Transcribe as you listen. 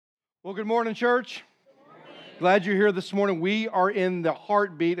Well, good morning, church. Glad you're here this morning. We are in the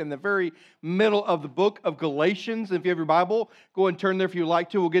heartbeat in the very middle of the book of Galatians. If you have your Bible, go ahead and turn there if you'd like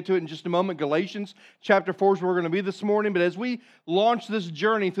to. We'll get to it in just a moment. Galatians chapter 4 is where we're going to be this morning. But as we launch this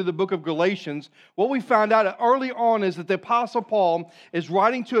journey through the book of Galatians, what we found out early on is that the Apostle Paul is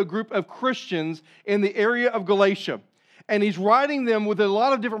writing to a group of Christians in the area of Galatia. And he's writing them with a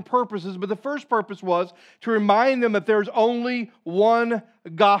lot of different purposes, but the first purpose was to remind them that there's only one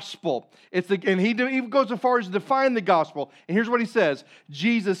gospel. And he even goes as far as to define the gospel. And here's what he says: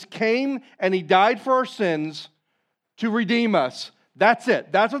 Jesus came and he died for our sins to redeem us. That's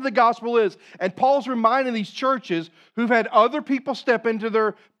it. That's what the gospel is. And Paul's reminding these churches who've had other people step into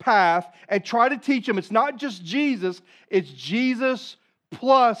their path and try to teach them it's not just Jesus, it's Jesus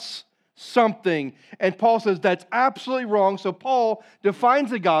plus something. And Paul says that's absolutely wrong. So Paul defines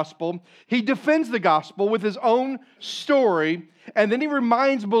the gospel. He defends the gospel with his own story. And then he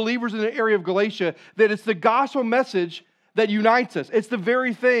reminds believers in the area of Galatia that it's the gospel message that unites us. It's the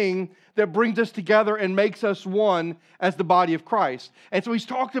very thing that brings us together and makes us one as the body of Christ. And so he's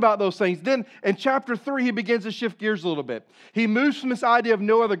talked about those things. Then in chapter 3, he begins to shift gears a little bit. He moves from this idea of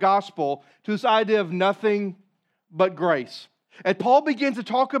no other gospel to this idea of nothing but grace. And Paul begins to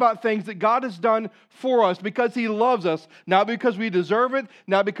talk about things that God has done for us because He loves us, not because we deserve it,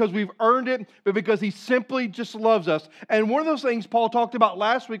 not because we've earned it, but because He simply just loves us. And one of those things Paul talked about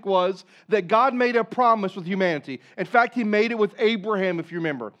last week was that God made a promise with humanity. In fact, He made it with Abraham, if you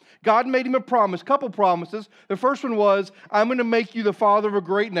remember. God made him a promise, couple promises. The first one was, I'm going to make you the father of a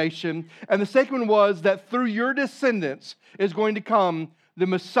great nation. And the second one was that through your descendants is going to come the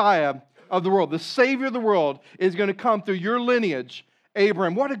Messiah of the world. The Savior of the world is going to come through your lineage,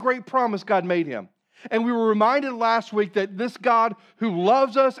 Abraham. What a great promise God made him. And we were reminded last week that this God who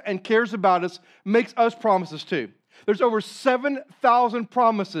loves us and cares about us makes us promises too. There's over 7,000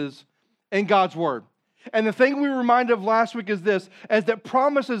 promises in God's Word. And the thing we were reminded of last week is this, is that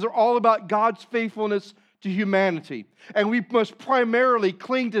promises are all about God's faithfulness to humanity. And we must primarily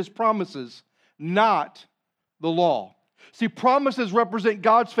cling to His promises, not the law. See, promises represent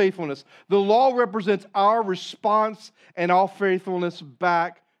God's faithfulness. The law represents our response and our faithfulness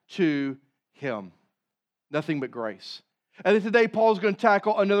back to Him. Nothing but grace. And then today, Paul is going to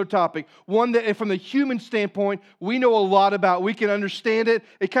tackle another topic, one that from the human standpoint, we know a lot about. We can understand it.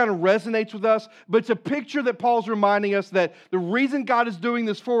 It kind of resonates with us. But it's a picture that Paul's reminding us that the reason God is doing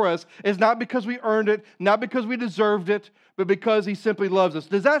this for us is not because we earned it, not because we deserved it, but because He simply loves us.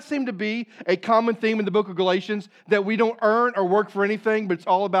 Does that seem to be a common theme in the book of Galatians, that we don't earn or work for anything, but it's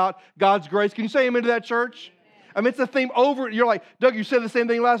all about God's grace? Can you say amen to that, church? I mean, it's a theme over. You're like, Doug, you said the same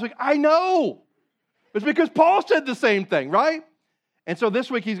thing last week. I know. It's because Paul said the same thing, right? And so this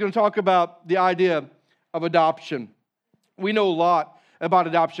week he's going to talk about the idea of adoption. We know a lot about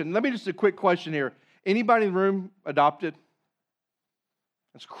adoption. Let me just a quick question here. Anybody in the room adopted?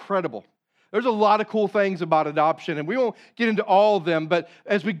 That's incredible. There's a lot of cool things about adoption, and we won't get into all of them, but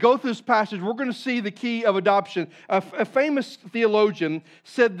as we go through this passage, we're going to see the key of adoption. A famous theologian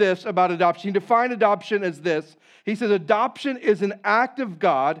said this about adoption. He defined adoption as this. He says, adoption is an act of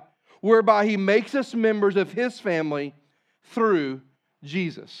God whereby He makes us members of His family through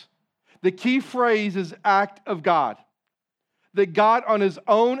Jesus. The key phrase is act of God. That God, on His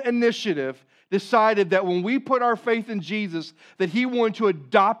own initiative, decided that when we put our faith in Jesus, that He wanted to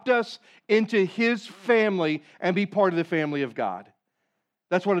adopt us into His family and be part of the family of God.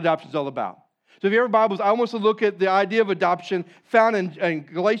 That's what adoption is all about. So if you have your Bibles, I want us to look at the idea of adoption found in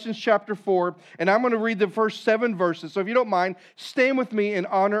Galatians chapter 4, and I'm going to read the first 7 verses. So if you don't mind, stand with me in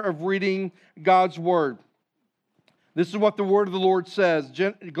honor of reading God's Word. This is what the Word of the Lord says,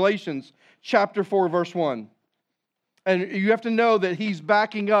 Galatians chapter 4, verse 1. And you have to know that he's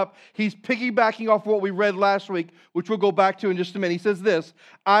backing up, he's piggybacking off what we read last week, which we'll go back to in just a minute. He says this,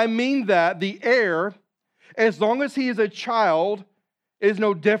 I mean that the heir, as long as he is a child, is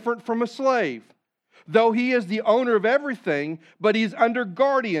no different from a slave, though he is the owner of everything, but he's under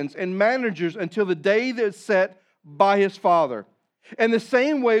guardians and managers until the day that is set by his father. In the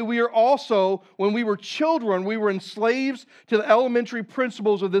same way, we are also, when we were children, we were enslaved to the elementary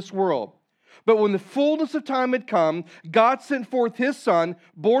principles of this world. But when the fullness of time had come, God sent forth His Son,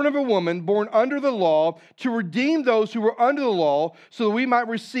 born of a woman, born under the law, to redeem those who were under the law, so that we might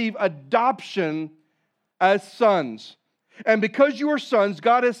receive adoption as sons. And because you are sons,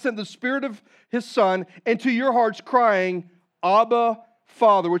 God has sent the Spirit of His Son into your hearts, crying, Abba,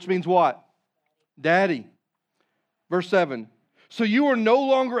 Father, which means what? Daddy. Verse 7. So you are no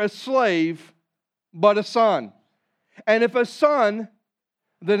longer a slave, but a son. And if a son,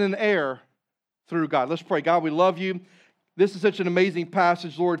 then an heir through God. Let's pray. God, we love You. This is such an amazing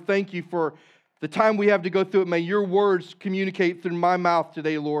passage, Lord. Thank you for the time we have to go through it. May your words communicate through my mouth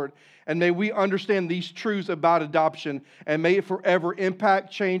today, Lord. And may we understand these truths about adoption, and may it forever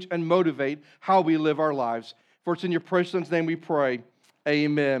impact, change, and motivate how we live our lives. For it's in your precious Son's name we pray.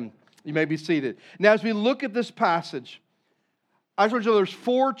 Amen. You may be seated. Now, as we look at this passage, I just want you to know there's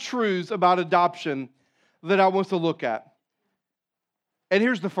 4 truths about adoption that I want us to look at. And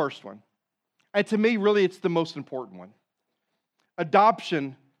here's the first one. And to me, really, it's the most important one.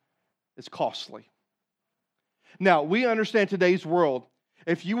 Adoption is costly. Now, we understand today's world.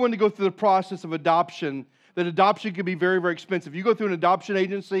 If you want to go through the process of adoption, that adoption can be very, very expensive. You go through an adoption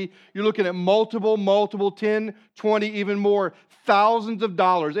agency, you're looking at multiple, 10, 20, even more, thousands of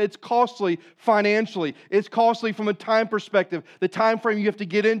dollars. It's costly financially. It's costly from a time perspective. The time frame you have to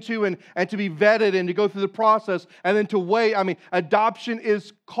get into and to be vetted and to go through the process and then to wait. Adoption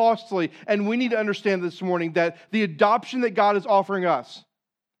is costly. And we need to understand this morning that the adoption that God is offering us,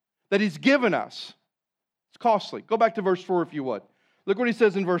 that He's given us, it's costly. Go back to verse 4 if you would. Look what He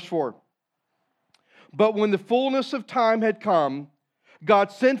says in verse 4. But when the fullness of time had come,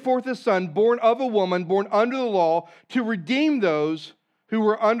 God sent forth His Son, born of a woman, born under the law, to redeem those who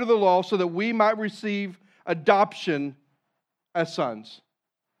were under the law so that we might receive adoption as sons.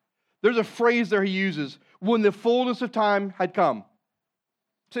 There's a phrase there He uses, when the fullness of time had come.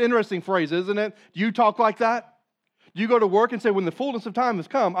 It's an interesting phrase, isn't it? Do you talk like that? Do you go to work and say, when the fullness of time has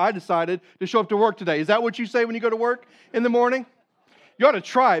come, I decided to show up to work today? Is that what you say when you go to work in the morning? You ought to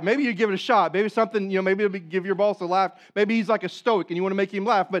try it. Maybe you give it a shot. Maybe something, maybe it'll give your boss a laugh. Maybe he's like a stoic and you want to make him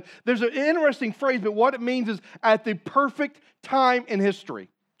laugh. But there's an interesting phrase, but what it means is at the perfect time in history.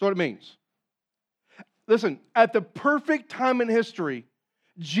 That's what it means. Listen, at the perfect time in history,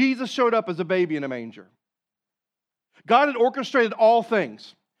 Jesus showed up as a baby in a manger. God had orchestrated all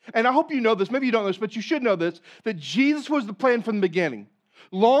things. And I hope you know this. Maybe you don't know this, but you should know this, that Jesus was the plan from the beginning.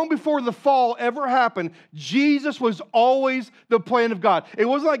 Long before the fall ever happened, Jesus was always the plan of God. It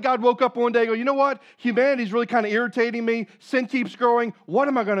wasn't like God woke up one day and go, you know what? Humanity's really kind of irritating me. Sin keeps growing. What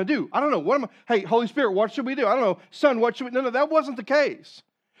am I going to do? I don't know. Hey, Holy Spirit, what should we do? I don't know. Son, what should we do? No, that wasn't the case.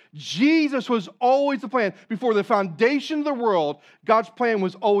 Jesus was always the plan. Before the foundation of the world, God's plan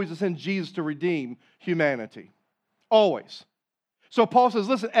was always to send Jesus to redeem humanity. Always. So Paul says,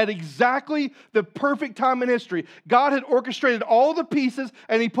 listen, at exactly the perfect time in history, God had orchestrated all the pieces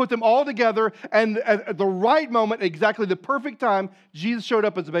and He put them all together. And at the right moment, exactly the perfect time, Jesus showed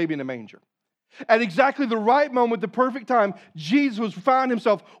up as a baby in a manger. At exactly the right moment, the perfect time, Jesus found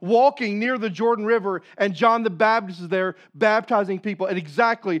Himself walking near the Jordan River, and John the Baptist is there baptizing people at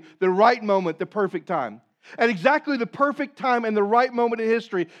exactly the right moment, the perfect time. At exactly the perfect time and the right moment in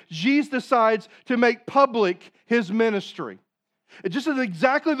history, Jesus decides to make public His ministry. Just at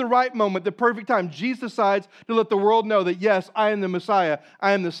exactly the right moment, the perfect time, Jesus decides to let the world know that, yes, I am the Messiah.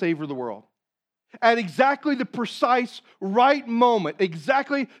 I am the Savior of the world. At exactly the precise right moment,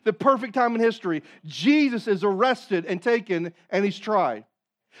 exactly the perfect time in history, Jesus is arrested and taken and He's tried.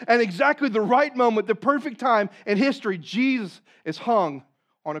 And exactly the right moment, the perfect time in history, Jesus is hung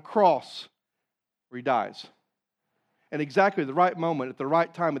on a cross where He dies. And exactly the right moment, at the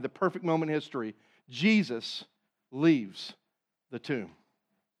right time, at the perfect moment in history, Jesus leaves the tomb.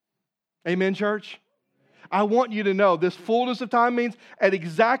 Amen, church? I want you to know this fullness of time means at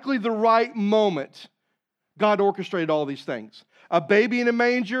exactly the right moment, God orchestrated all these things. A baby in a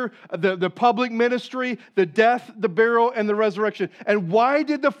manger, the public ministry, the death, the burial, and the resurrection. And why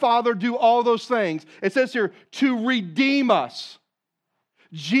did the Father do all those things? It says here, to redeem us.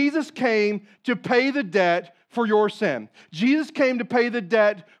 Jesus came to pay the debt for your sin. Jesus came to pay the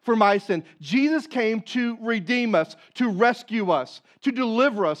debt for my sin. Jesus came to redeem us, to rescue us, to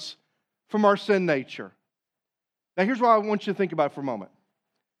deliver us from our sin nature. Now here's what I want you to think about for a moment.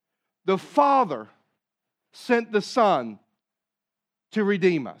 The Father sent the Son to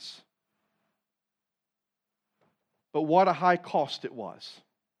redeem us. But what a high cost it was.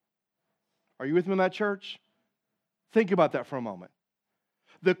 Are you with me in that, church? Think about that for a moment.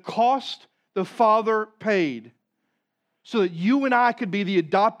 The cost the Father paid so that you and I could be the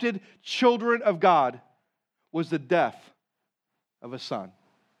adopted children of God was the death of a son.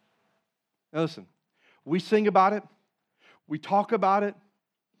 Now listen, we sing about it, we talk about it,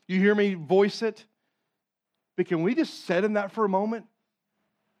 you hear me voice it, but can we just sit in that for a moment?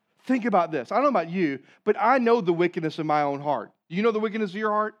 Think about this. I don't know about you, but I know the wickedness of my own heart. Do you know the wickedness of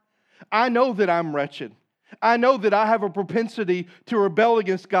your heart? I know that I'm wretched. I know that I have a propensity to rebel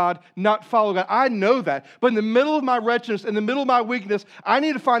against God, not follow God. I know that. But in the middle of my wretchedness, in the middle of my weakness, I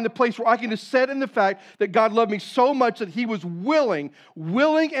need to find the place where I can just set in the fact that God loved me so much that He was willing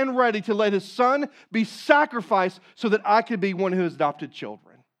and ready to let His Son be sacrificed so that I could be one of His adopted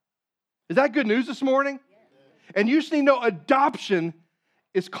children. Is that good news this morning? And you just need to know adoption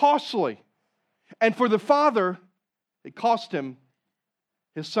is costly. And for the Father, it cost Him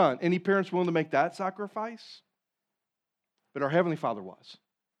His Son. Any parents willing to make that sacrifice? But our Heavenly Father was.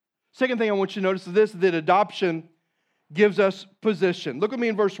 Second thing I want you to notice is this, that adoption gives us position. Look at me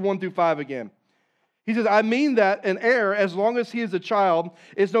in verse 1 through 5 again. He says, I mean that an heir, as long as he is a child,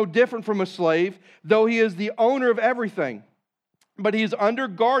 is no different from a slave, though he is the owner of everything. But he is under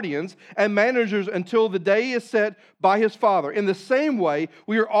guardians and managers until the day is set by his father. In the same way,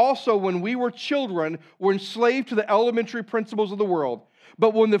 we are also, when we were children, were enslaved to the elementary principles of the world.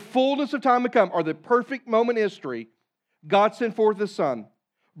 But when the fullness of time had come, or the perfect moment in history, God sent forth His Son,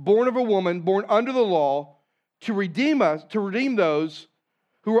 born of a woman, born under the law, to redeem those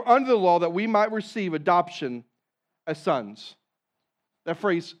who were under the law, that we might receive adoption as sons. That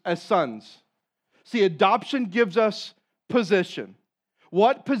phrase, as sons. See, adoption gives us position.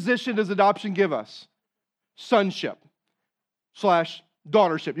 What position does adoption give us? Sonship /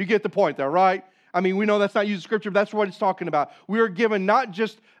 daughtership. You get the point there, right? I mean, we know that's not used in Scripture, but that's what it's talking about. We are given not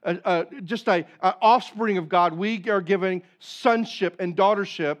just a offspring of God. We are given sonship and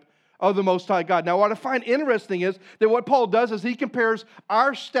daughtership of the Most High God. Now, what I find interesting is that what Paul does is he compares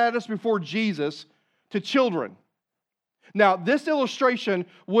our status before Jesus to children. Now, this illustration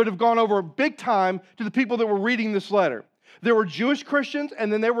would have gone over big time to the people that were reading this letter. There were Jewish Christians,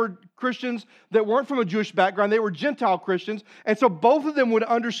 and then there were Christians that weren't from a Jewish background. They were Gentile Christians. And so both of them would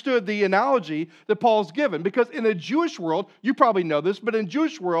have understood the analogy that Paul's given. Because in the Jewish world, you probably know this, but in the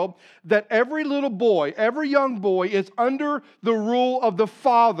Jewish world, that every little boy, every young boy is under the rule of the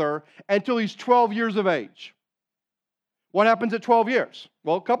father until he's 12 years of age. What happens at 12 years?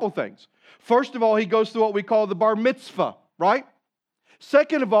 Well, a couple things. First of all, he goes through what we call the bar mitzvah, right?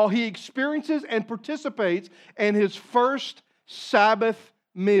 Second of all, he experiences and participates in his first Sabbath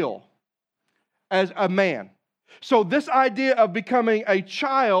meal as a man. So this idea of becoming a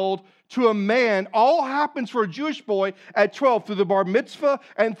child to a man all happens for a Jewish boy at 12 through the bar mitzvah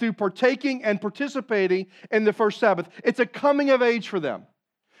and through partaking and participating in the first Sabbath. It's a coming of age for them.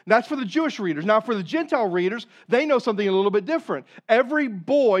 That's for the Jewish readers. Now, for the Gentile readers, they know something a little bit different. Every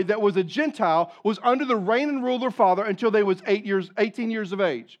boy that was a Gentile was under the reign and rule of their father until they was 18 years of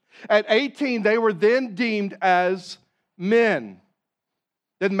age. At 18, they were then deemed as men.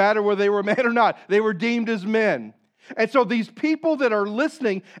 Didn't matter whether they were a man or not. They were deemed as men. And so these people that are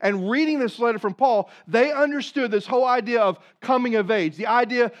listening and reading this letter from Paul, they understood this whole idea of coming of age, the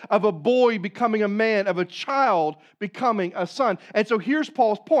idea of a boy becoming a man, of a child becoming a son. And so here's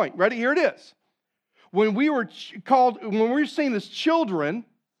Paul's point. Ready? Here it is. When we were seen as children,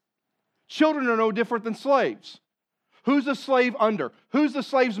 children are no different than slaves. Who's the slave under? Who's the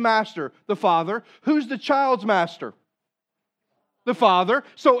slave's master? The father. Who's the child's master? The father.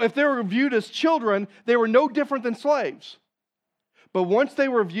 So if they were viewed as children, they were no different than slaves. But once they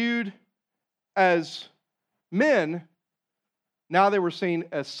were viewed as men, now they were seen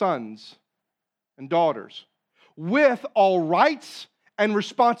as sons and daughters with all rights and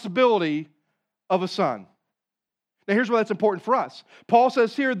responsibility of a son. Now here's why that's important for us. Paul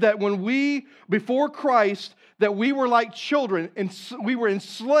says here that before Christ, that we were like children and we were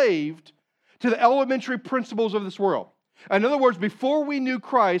enslaved to the elementary principles of this world. In other words, before we knew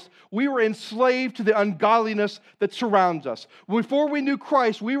Christ, we were enslaved to the ungodliness that surrounds us. Before we knew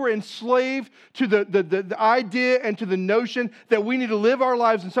Christ, we were enslaved to the idea and to the notion that we need to live our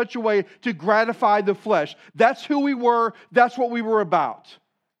lives in such a way to gratify the flesh. That's who we were. That's what we were about.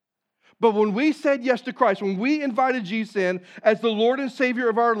 But when we said yes to Christ, when we invited Jesus in as the Lord and Savior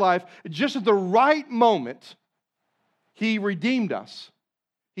of our life, just at the right moment, He redeemed us.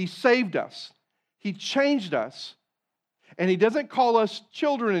 He saved us. He changed us. And He doesn't call us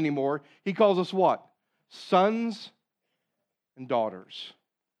children anymore. He calls us what? Sons and daughters.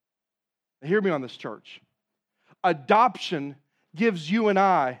 Now, hear me on this, church. Adoption gives you and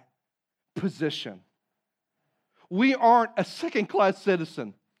I position. We aren't a second-class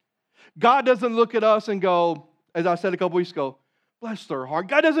citizen. God doesn't look at us and go, as I said a couple weeks ago, bless their heart.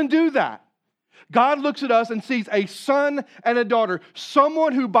 God doesn't do that. God looks at us and sees a son and a daughter,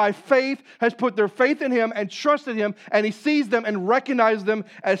 someone who by faith has put their faith in Him and trusted Him, and He sees them and recognizes them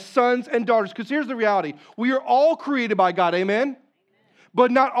as sons and daughters. Because here's the reality. We are all created by God, amen?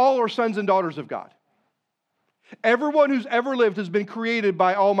 But not all are sons and daughters of God. Everyone who's ever lived has been created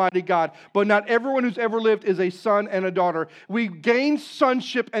by Almighty God, but not everyone who's ever lived is a son and a daughter. We gain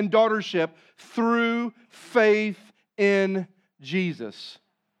sonship and daughtership through faith in Jesus,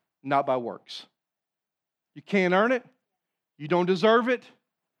 not by works. You can't earn it. You don't deserve it.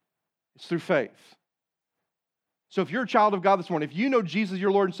 It's through faith. So if you're a child of God this morning, if you know Jesus,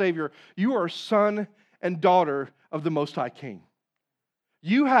 your Lord and Savior, you are a son and daughter of the Most High King.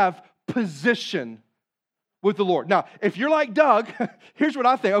 You have position with the Lord. Now, if you're like Doug, here's what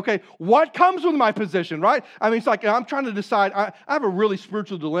I think. Okay, what comes with my position, right? I mean, it's like I'm trying to decide. I have a really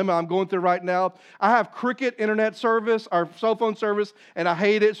spiritual dilemma I'm going through right now. I have Cricket internet service, our cell phone service, and I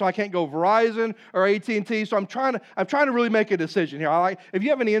hate it, so I can't go Verizon or AT&T. So I'm trying to really make a decision here. If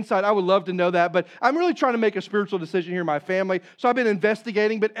you have any insight, I would love to know that. But I'm really trying to make a spiritual decision here in my family. So I've been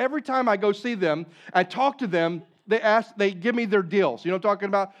investigating. But every time I go see them, I talk to them. They give me their deals. You know what I'm talking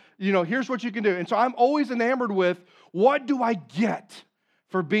about? Here's what you can do. And so I'm always enamored with, what do I get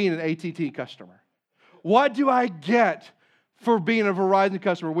for being an AT&T customer? What do I get for being a Verizon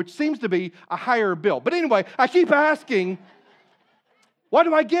customer, which seems to be a higher bill? But anyway, I keep asking, what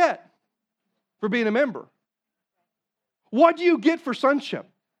do I get for being a member? What do you get for sonship?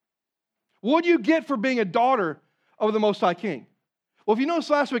 What do you get for being a daughter of the Most High King? Well, if you noticed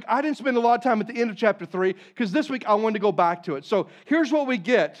last week, I didn't spend a lot of time at the end of chapter 3 because this week I wanted to go back to it. So here's what we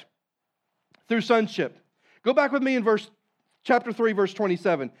get through sonship. Go back with me in chapter 3, verse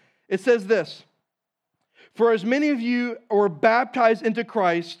 27. It says this: "For as many of you were baptized into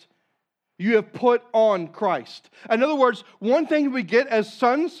Christ, you have put on Christ." In other words, one thing we get as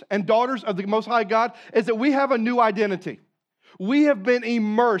sons and daughters of the Most High God is that we have a new identity. We have been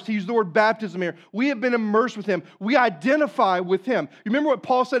immersed. He used the word baptism here. We have been immersed with Him. We identify with Him. You remember what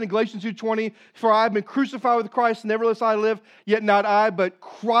Paul said in Galatians 2:20? "For I have been crucified with Christ, nevertheless I live, yet not I, but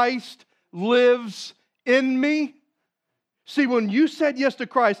Christ lives in me." See, when you said yes to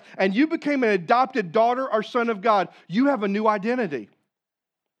Christ and you became an adopted daughter or son of God, you have a new identity.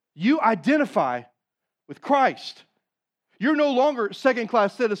 You identify with Christ. You're no longer a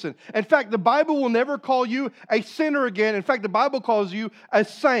second-class citizen. In fact, the Bible will never call you a sinner again. In fact, the Bible calls you a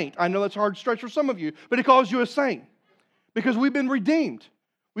saint. I know that's a hard stretch for some of you, but it calls you a saint because we've been redeemed.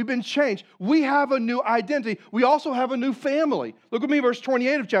 We've been changed. We have a new identity. We also have a new family. Look with me, verse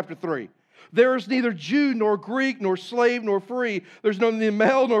 28 of chapter 3. "There is neither Jew nor Greek nor slave nor free. There's neither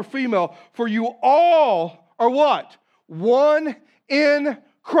male nor female. For you all are" what? "One in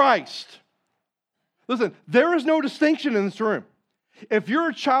Christ." Listen, there is no distinction in this room. If you're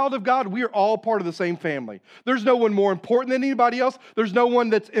a child of God, we are all part of the same family. There's no one more important than anybody else. There's no one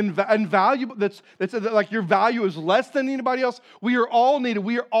that's invaluable, that's like your value is less than anybody else. We are all needed.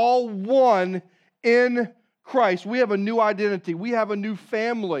 We are all one in Christ. We have a new identity. We have a new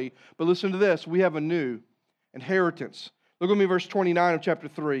family. But listen to this. We have a new inheritance. Look at me, verse 29 of chapter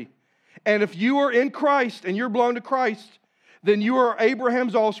 3. "And if you are in Christ and you're belong to Christ, then you are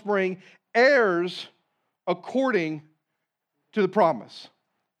Abraham's offspring, heirs according to the promise."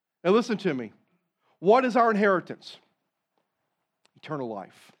 Now listen to me. What is our inheritance? Eternal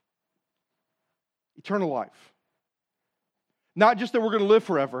life. Eternal life. Not just that we're going to live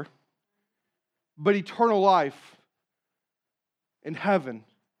forever, but eternal life in heaven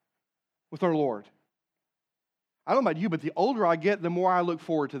with our Lord. I don't know about you, but the older I get, the more I look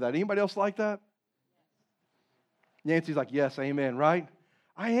forward to that. Anybody else like that? Nancy's like, yes, amen, right?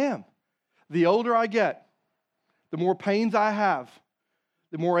 I am. The older I get, the more pains I have,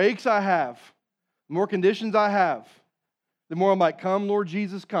 the more aches I have, the more conditions I have, the more I'm like, come, Lord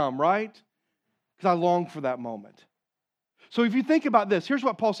Jesus, come, right? Because I long for that moment. So if you think about this, here's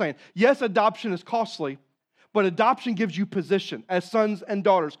what Paul's saying. Yes, adoption is costly, but adoption gives you position as sons and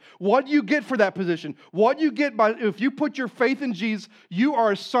daughters. What do you get for that position? What do you get if you put your faith in Jesus, you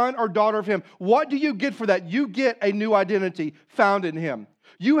are a son or daughter of Him. What do you get for that? You get a new identity found in Him.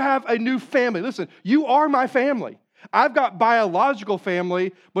 You have a new family. Listen, you are my family. I've got biological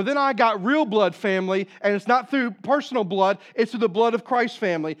family, but then I got real blood family, and it's not through personal blood, it's through the blood of Christ's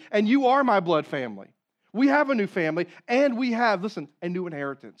family, and you are my blood family. We have a new family, and we have, listen, a new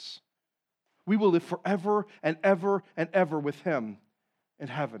inheritance. We will live forever and ever and ever with Him in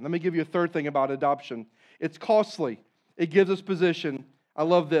heaven. Let me give you a third thing about adoption. It's costly. It gives us position. I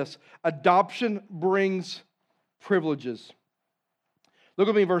love this. Adoption brings privileges. Look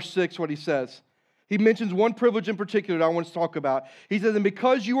at me in verse 6, what he says. He mentions one privilege in particular that I want to talk about. He says, "And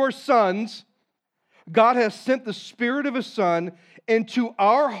because you are sons, God has sent the Spirit of His Son into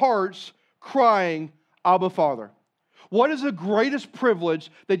our hearts, crying, Abba, Father." What is the greatest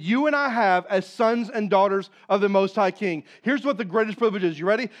privilege that you and I have as sons and daughters of the Most High King? Here's what the greatest privilege is. You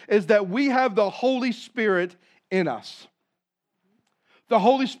ready? Is that we have the Holy Spirit in us. The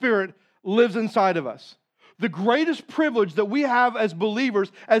Holy Spirit lives inside of us. The greatest privilege that we have as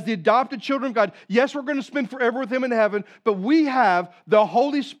believers, as the adopted children of God, yes, we're going to spend forever with Him in heaven, but we have the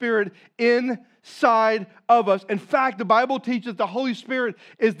Holy Spirit inside of us. In fact, the Bible teaches the Holy Spirit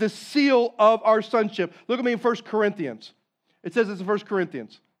is the seal of our sonship. Look at me in 1 Corinthians. It says this in 1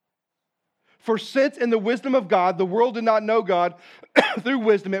 Corinthians. For since in the wisdom of God, the world did not know God through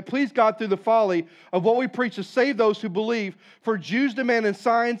wisdom, it pleased God through the folly of what we preach to save those who believe. For Jews demand in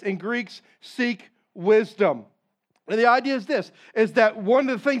signs and Greeks seek wisdom. And the idea is this, is that one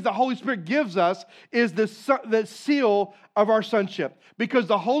of the things the Holy Spirit gives us is the seal of our sonship. Because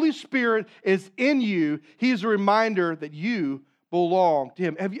the Holy Spirit is in you, He is a reminder that you belong to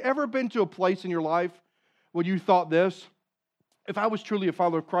Him. Have you ever been to a place in your life where you thought this? If I was truly a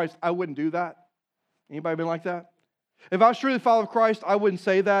follower of Christ, I wouldn't do that. Anybody been like that? If I was truly a follower of Christ, I wouldn't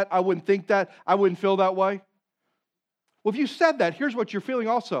say that. I wouldn't think that. I wouldn't feel that way. Well, if you said that, here's what you're feeling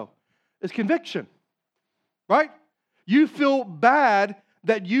also, is conviction. Right? You feel bad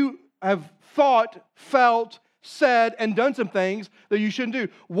that you have thought, felt, said, and done some things that you shouldn't do.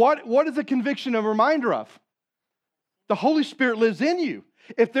 What is a conviction a reminder of? The Holy Spirit lives in you.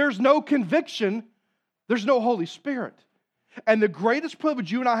 If there's no conviction, there's no Holy Spirit. And the greatest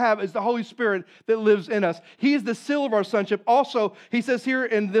privilege you and I have is the Holy Spirit that lives in us. He is the seal of our sonship. Also, he says here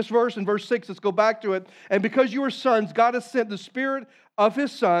in this verse, in verse 6, let's go back to it. And because you are sons, God has sent the Spirit of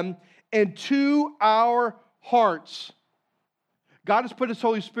His Son into our hearts. God has put His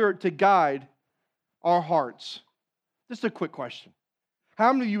Holy Spirit to guide our hearts. Just a quick question.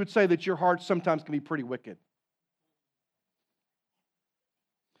 How many of you would say that your hearts sometimes can be pretty wicked?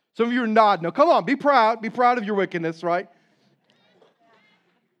 Some of you are nodding. No, come on, be proud. Be proud of your wickedness, right?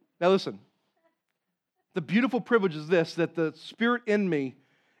 Now listen, the beautiful privilege is this, that the Spirit in me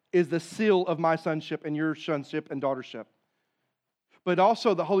is the seal of my sonship and your sonship and daughtership. But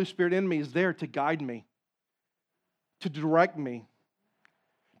also the Holy Spirit in me is there to guide me, to direct me,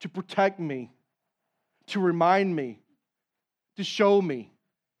 to protect me, to remind me, to show me,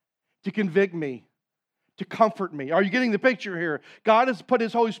 to convict me, to comfort me. Are you getting the picture here? God has put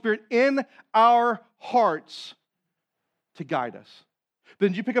His Holy Spirit in our hearts to guide us. But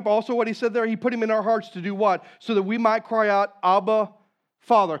did you pick up also what He said there? He put Him in our hearts to do what? So that we might cry out, Abba,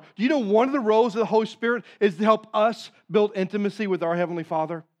 Father. Do you know one of the roles of the Holy Spirit is to help us build intimacy with our Heavenly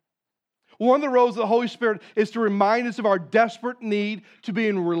Father? One of the roles of the Holy Spirit is to remind us of our desperate need to be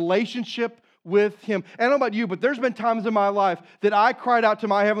in relationship with Him. And I don't know about you, but there's been times in my life that I cried out to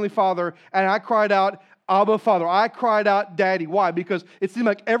my Heavenly Father and I cried out, Abba, Father. I cried out, Daddy. Why? Because it seemed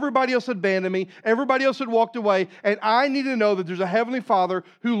like everybody else had abandoned me, everybody else had walked away, and I need to know that there's a Heavenly Father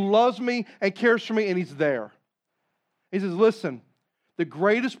who loves me and cares for me, and He's there. He says, listen, the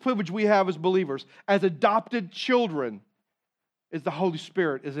greatest privilege we have as believers, as adopted children, is the Holy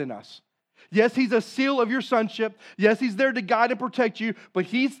Spirit is in us. Yes, He's a seal of your sonship. Yes, He's there to guide and protect you, but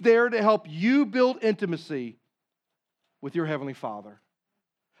He's there to help you build intimacy with your Heavenly Father.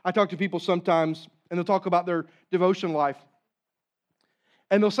 I talk to people sometimes, and they'll talk about their devotion life.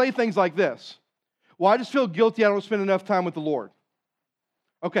 And they'll say things like this. Well, I just feel guilty I don't spend enough time with the Lord.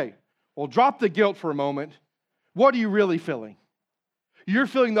 Okay, well, drop the guilt for a moment. What are you really feeling? You're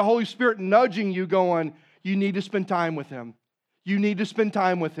feeling the Holy Spirit nudging you, going, you need to spend time with Him. You need to spend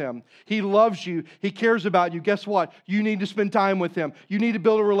time with Him. He loves you. He cares about you. Guess what? You need to spend time with Him. You need to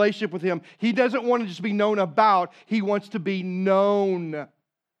build a relationship with Him. He doesn't want to just be known about. He wants to be known.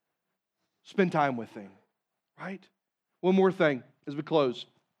 Spend time with Him, right? One more thing as we close.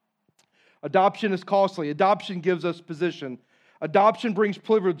 Adoption is costly. Adoption gives us position. Adoption brings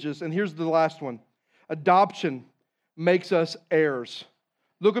privileges. And here's the last one. Adoption makes us heirs.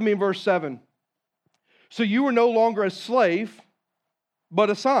 Look at me in verse 7. So you are no longer a slave, but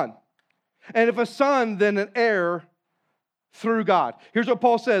a son. And if a son, then an heir through God. Here's what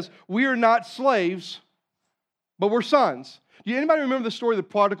Paul says. We are not slaves, but we're sons. Do anybody remember the story of the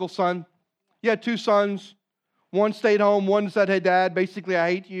prodigal son? He had two sons. One stayed home. One said, "Hey, Dad, basically, I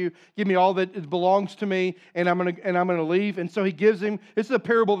hate you. Give me all that belongs to me, and I'm gonna leave." And so he gives him. This is a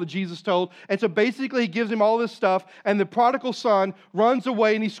parable that Jesus told. And so basically, he gives him all this stuff. And the prodigal son runs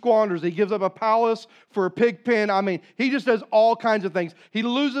away and he squanders. He gives up a palace for a pig pen. I mean, he just does all kinds of things. He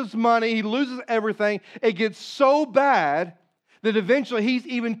loses money. He loses everything. It gets so bad that eventually he's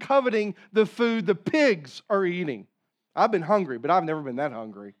even coveting the food the pigs are eating. I've been hungry, but I've never been that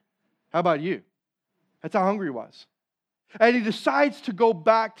hungry. How about you? That's how hungry he was. And he decides to go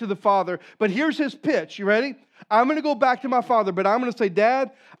back to the father. But here's his pitch. You ready? I'm going to go back to my father, but I'm going to say,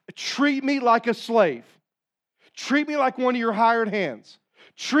 Dad, treat me like a slave. Treat me like one of your hired hands.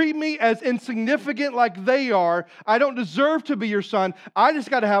 treat me as insignificant like they are. I don't deserve to be your son. I just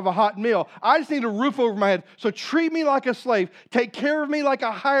got to have a hot meal. I just need a roof over my head. So treat me like a slave. Take care of me like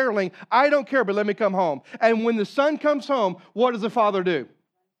a hireling. I don't care, but let me come home. And when the son comes home, what does the father do?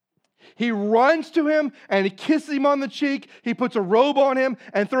 He runs to him and he kisses him on the cheek. He puts a robe on him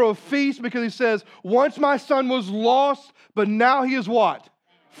and throws a feast because he says, once my son was lost, but now he is what?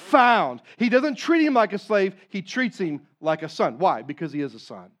 Found. He doesn't treat him like a slave. He treats him like a son. Why? Because he is a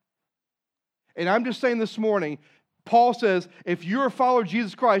son. And I'm just saying this morning, Paul says, if you're a follower of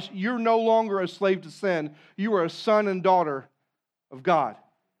Jesus Christ, you're no longer a slave to sin. You are a son and daughter of God.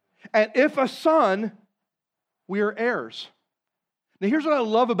 And if a son, we are heirs. Now, here's what I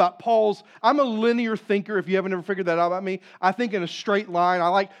love about Paul's. I'm a linear thinker, if you haven't ever figured that out about me. I think in a straight line. I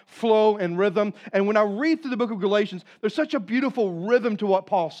like flow and rhythm. And when I read through the book of Galatians, there's such a beautiful rhythm to what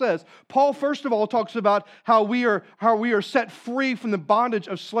Paul says. Paul, first of all, talks about how we are set free from the bondage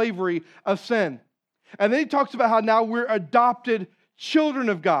of slavery of sin. And then he talks about how now we're adopted children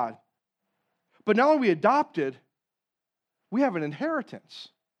of God. But not only are we adopted, we have an inheritance.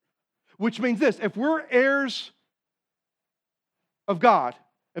 Which means this, if we're heirs of God,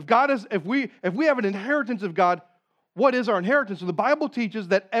 if we have an inheritance of God, what is our inheritance? So the Bible teaches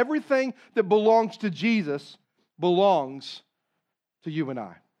that everything that belongs to Jesus belongs to you and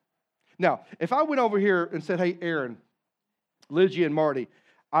I. Now, if I went over here and said, hey, Aaron, Lygia, and Marty,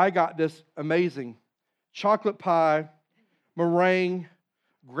 I got this amazing chocolate pie, meringue,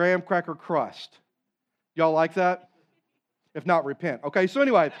 graham cracker crust. Y'all like that? If not, repent. Okay, so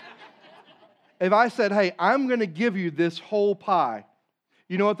anyway, if I said, hey, I'm going to give you this whole pie,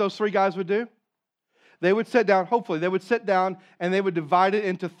 you know what those three guys would do? They would sit down, hopefully, they would sit down and they would divide it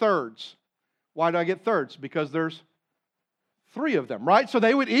into thirds. Why do I get thirds? Because there's three of them, right? So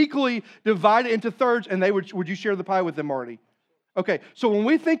they would equally divide it into thirds and would you share the pie with them, Marty? Okay, so when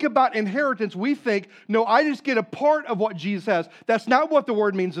we think about inheritance, we think, no, I just get a part of what Jesus has. That's not what the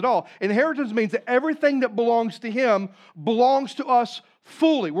word means at all. Inheritance means that everything that belongs to Him belongs to us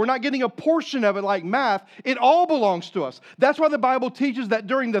fully. We're not getting a portion of it like math. It all belongs to us. That's why the Bible teaches that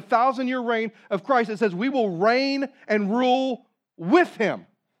during the 1,000-year reign of Christ, it says we will reign and rule with Him.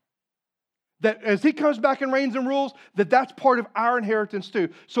 That as He comes back and reigns and rules, that's part of our inheritance too.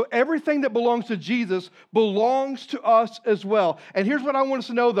 So everything that belongs to Jesus belongs to us as well. And here's what I want us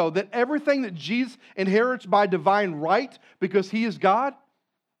to know though, that everything that Jesus inherits by divine right, because He is God,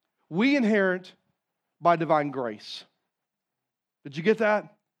 we inherit by divine grace. Did you get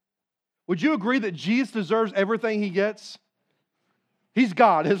that? Would you agree that Jesus deserves everything He gets? He's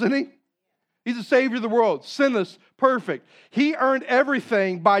God, isn't He? He's the Savior of the world, sinless, perfect. He earned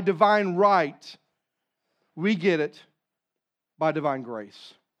everything by divine right. We get it by divine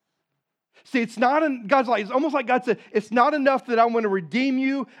grace. See, it's almost like God said, it's not enough that I want to redeem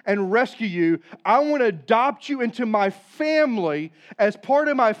you and rescue you. I want to adopt you into my family as part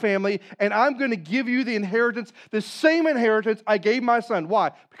of my family, and I'm going to give you the inheritance, the same inheritance I gave my son.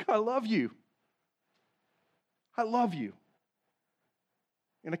 Why? Because I love you. I love you.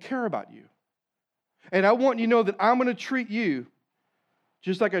 And I care about you. And I want you to know that I'm going to treat you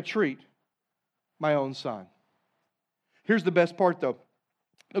just like I treat my own son. Here's the best part, though.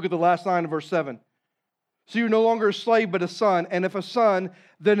 Look at the last line of verse 7. So you're no longer a slave, but a son. And if a son,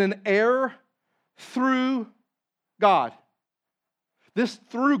 then an heir through God. This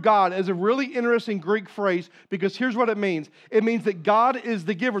through God is a really interesting Greek phrase because here's what it means. It means that God is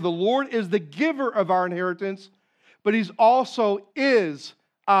the giver. The Lord is the giver of our inheritance, but He's also is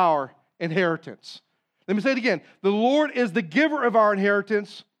our inheritance. Let me say it again. The Lord is the giver of our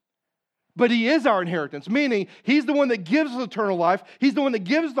inheritance, but He is our inheritance, meaning He's the one that gives us eternal life. He's the one that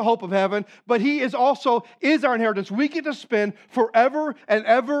gives the hope of heaven, but He is also our inheritance. We get to spend forever and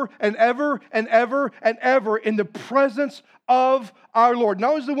ever and ever and ever and ever in the presence of our Lord.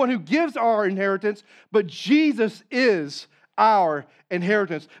 Not only is the one who gives our inheritance, but Jesus is our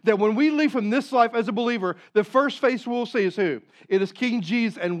inheritance. That when we leave from this life as a believer, the first face we'll see is who? It is King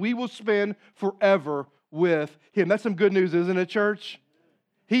Jesus, and we will spend forever with Him. That's some good news, isn't it, church?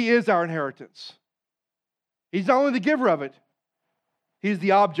 He is our inheritance. He's not only the giver of it, He's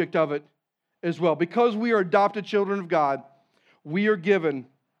the object of it as well. Because we are adopted children of God, we are given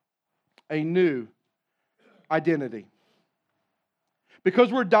a new identity.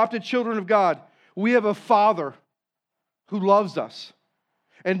 Because we're adopted children of God, we have a Father who loves us.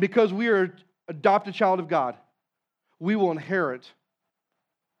 And because we are adopted child of God, we will inherit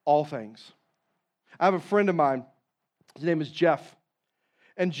all things. I have a friend of mine. His name is Jeff.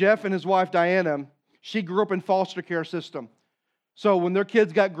 And Jeff and his wife, Diana, she grew up in foster care system. So when their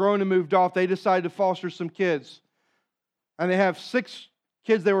kids got grown and moved off, they decided to foster some kids. And they have 6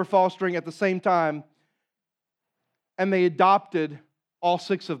 kids they were fostering at the same time, and they adopted all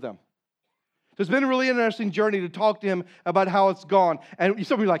 6 of them. So it's been a really interesting journey to talk to him about how it's gone. And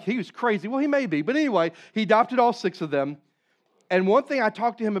some of you are like, he was crazy. Well, he may be. But anyway, he adopted all 6 of them. And one thing I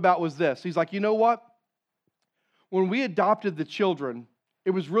talked to him about was this. He's like, you know what? When we adopted the children,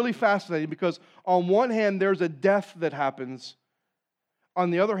 it was really fascinating because on one hand, there's a death that happens. On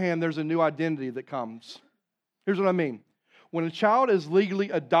the other hand, there's a new identity that comes. Here's what I mean. When a child is legally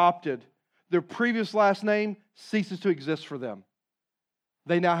adopted, their previous last name ceases to exist for them.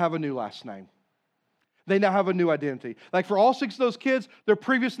 They now have a new last name. They now have a new identity. Like for all 6 of those kids, their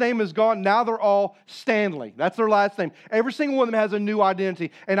previous name is gone. Now they're all Stanley. That's their last name. Every single one of them has a new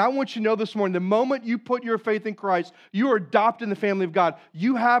identity. And I want you to know this morning, the moment you put your faith in Christ, you are adopted in the family of God.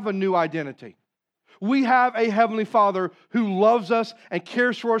 You have a new identity. We have a Heavenly Father who loves us and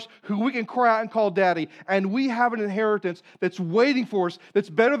cares for us, who we can cry out and call Daddy. And we have an inheritance that's waiting for us, that's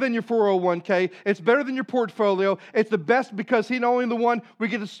better than your 401k. It's better than your portfolio. It's the best because He's not only the one we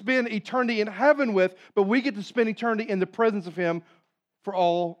get to spend eternity in heaven with, but we get to spend eternity in the presence of Him for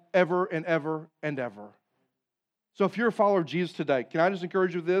all, ever and ever and ever. So if you're a follower of Jesus today, can I just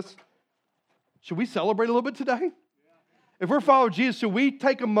encourage you with this? Should we celebrate a little bit today? If we're following Jesus, should we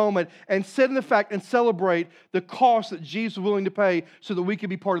take a moment and sit in the fact and celebrate the cost that Jesus was willing to pay so that we can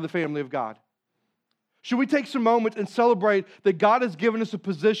be part of the family of God? Should we take some moments and celebrate that God has given us a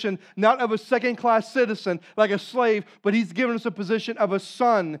position not of a second-class citizen like a slave, but He's given us a position of a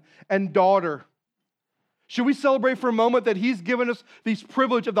son and daughter? Should we celebrate for a moment that He's given us these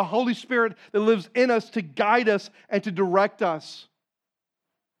privilege of the Holy Spirit that lives in us to guide us and to direct us?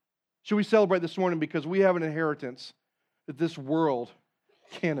 Should we celebrate this morning because we have an inheritance that this world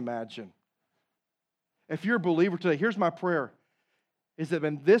can't imagine? If you're a believer today, here's my prayer, is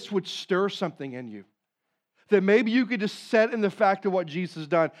that this would stir something in you. That maybe you could just set in the fact of what Jesus has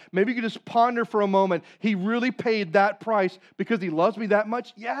done. Maybe you could just ponder for a moment, He really paid that price because He loves me that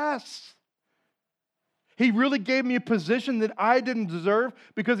much? Yes. He really gave me a position that I didn't deserve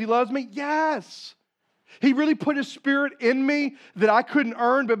because He loves me? Yes. He really put His Spirit in me that I couldn't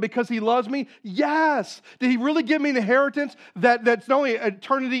earn, but because He loves me? Yes. Did He really give me an inheritance that's not only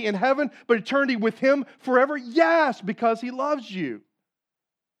eternity in heaven, but eternity with Him forever? Yes, because He loves you.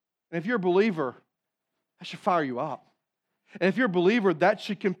 And if you're a believer, that should fire you up. And if you're a believer, that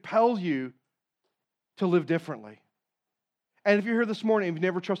should compel you to live differently. And if you're here this morning and you've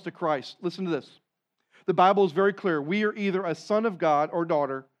never trusted Christ, listen to this. The Bible is very clear. We are either a son of God or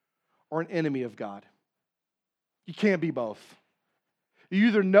daughter or an enemy of God. You can't be both. You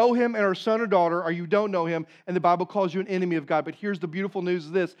either know Him and are son or daughter, or you don't know Him, and the Bible calls you an enemy of God. But here's the beautiful news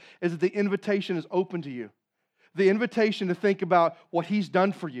of this, is that the invitation is open to you. The invitation to think about what He's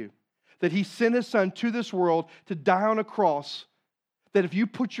done for you. That He sent His Son to this world to die on a cross. That if you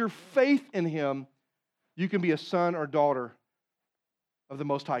put your faith in Him, you can be a son or daughter of the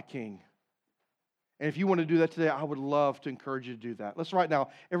Most High King. And if you want to do that today, I would love to encourage you to do that. Let's right now,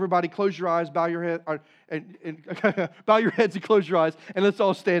 everybody close your eyes, bow your head, bow your heads and close your eyes, and let's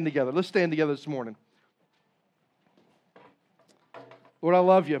all stand together. Let's stand together this morning. Lord, I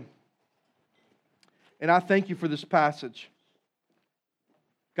love You. And I thank You for this passage.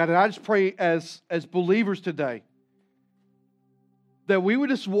 God, and I just pray as believers today that we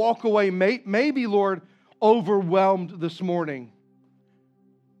would just walk away, maybe, Lord, overwhelmed this morning.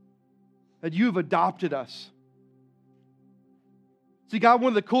 That You've adopted us. See, God, one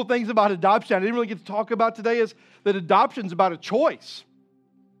of the cool things about adoption I didn't really get to talk about today is that adoption is about a choice.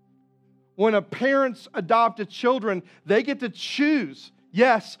 When a parents adopt children, they get to choose.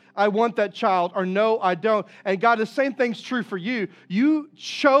 Yes, I want that child, or no, I don't. And God, the same thing's true for You. You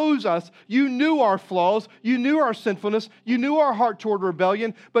chose us. You knew our flaws. You knew our sinfulness. You knew our heart toward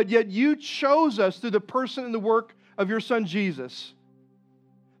rebellion. But yet You chose us through the person and the work of Your Son, Jesus.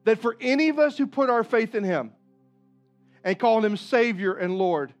 That for any of us who put our faith in Him and call Him Savior and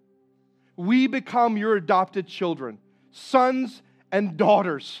Lord, we become Your adopted children, sons and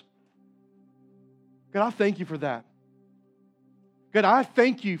daughters. God, I thank You for that. God, I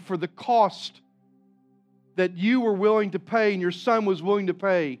thank You for the cost that You were willing to pay and Your Son was willing to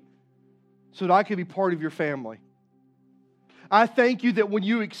pay so that I could be part of Your family. I thank You that when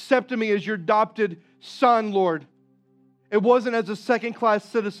You accepted me as Your adopted son, Lord, it wasn't as a second-class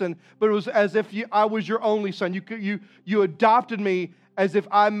citizen, but it was as if I was Your only son. You adopted me as if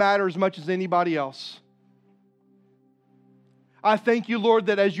I matter as much as anybody else. I thank You, Lord,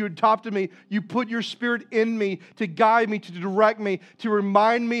 that as You adopted me, You put Your Spirit in me to guide me, to direct me, to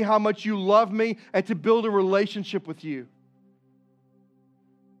remind me how much You love me, and to build a relationship with You.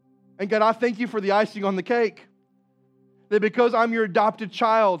 And God, I thank You for the icing on the cake. That because I'm your adopted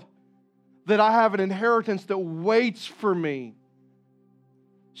child, that I have an inheritance that waits for me.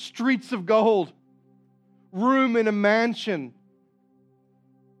 Streets of gold, room in a mansion,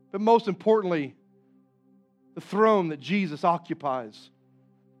 but most importantly, the throne that Jesus occupies.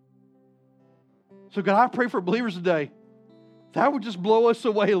 So God, I pray for believers today, that would just blow us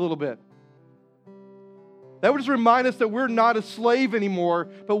away a little bit. That would just remind us that we're not a slave anymore,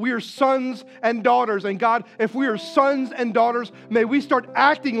 but we are sons and daughters. And God, if we are sons and daughters, may we start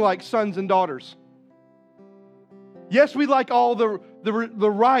acting like sons and daughters. Yes, we like all the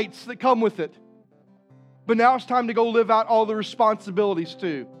rights that come with it. But now it's time to go live out all the responsibilities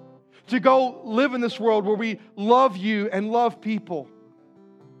too. To go live in this world where we love you and love people.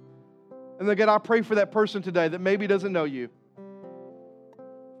 And again, I pray for that person today that maybe doesn't know you.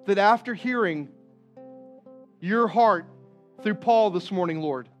 That after hearing your heart through Paul this morning,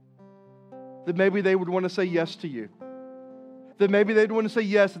 Lord, that maybe they would want to say yes to you. That maybe they'd want to say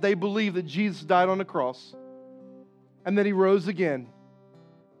yes, that they believe that Jesus died on the cross and that He rose again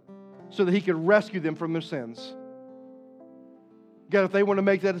so that He could rescue them from their sins. God, if they want to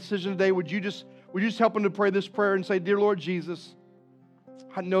make that decision today, would you just help them to pray this prayer and say, Dear Lord Jesus,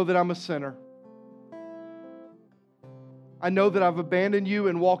 I know that I'm a sinner. I know that I've abandoned you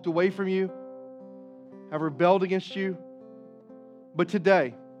and walked away from you. I've rebelled against you. But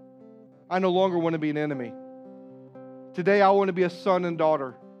today, I no longer want to be an enemy. Today, I want to be a son and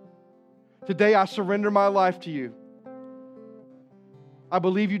daughter. Today, I surrender my life to you. I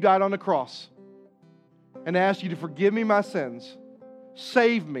believe you died on the cross and ask you to forgive me my sins,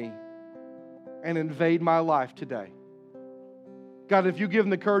 save me, and invade my life today. God, if you give them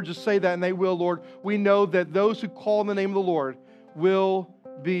the courage to say that, and they will, Lord, we know that those who call in the name of the Lord will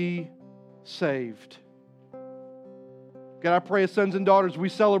be saved. God, I pray as sons and daughters, we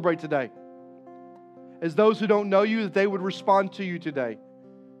celebrate today. As those who don't know you, that they would respond to you today.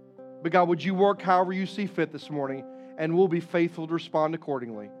 But God, would you work however you see fit this morning, and we'll be faithful to respond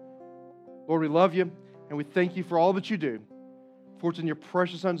accordingly. Lord, we love you, and we thank you for all that you do. For it's in your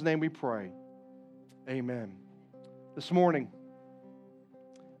precious Son's name we pray. Amen. This morning,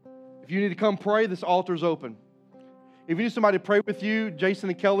 if you need to come pray, this altar is open. If you need somebody to pray with you, Jason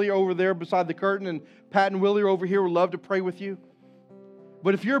and Kelly are over there beside the curtain, and Pat and Willie are over here would love to pray with you.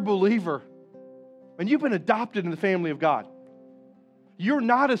 But if you're a believer and you've been adopted in the family of God, you're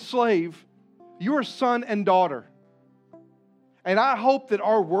not a slave, you're a son and daughter. And I hope that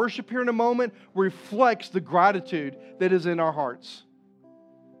our worship here in a moment reflects the gratitude that is in our hearts.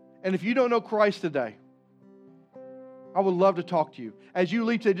 And if you don't know Christ today, I would love to talk to you. As you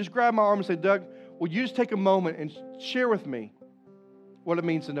leave today, just grab my arm and say, Doug, would you just take a moment and share with me what it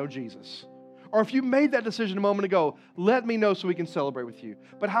means to know Jesus? Or if you made that decision a moment ago, let me know so we can celebrate with you.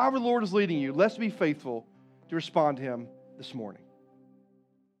 But however the Lord is leading you, let's be faithful to respond to Him this morning.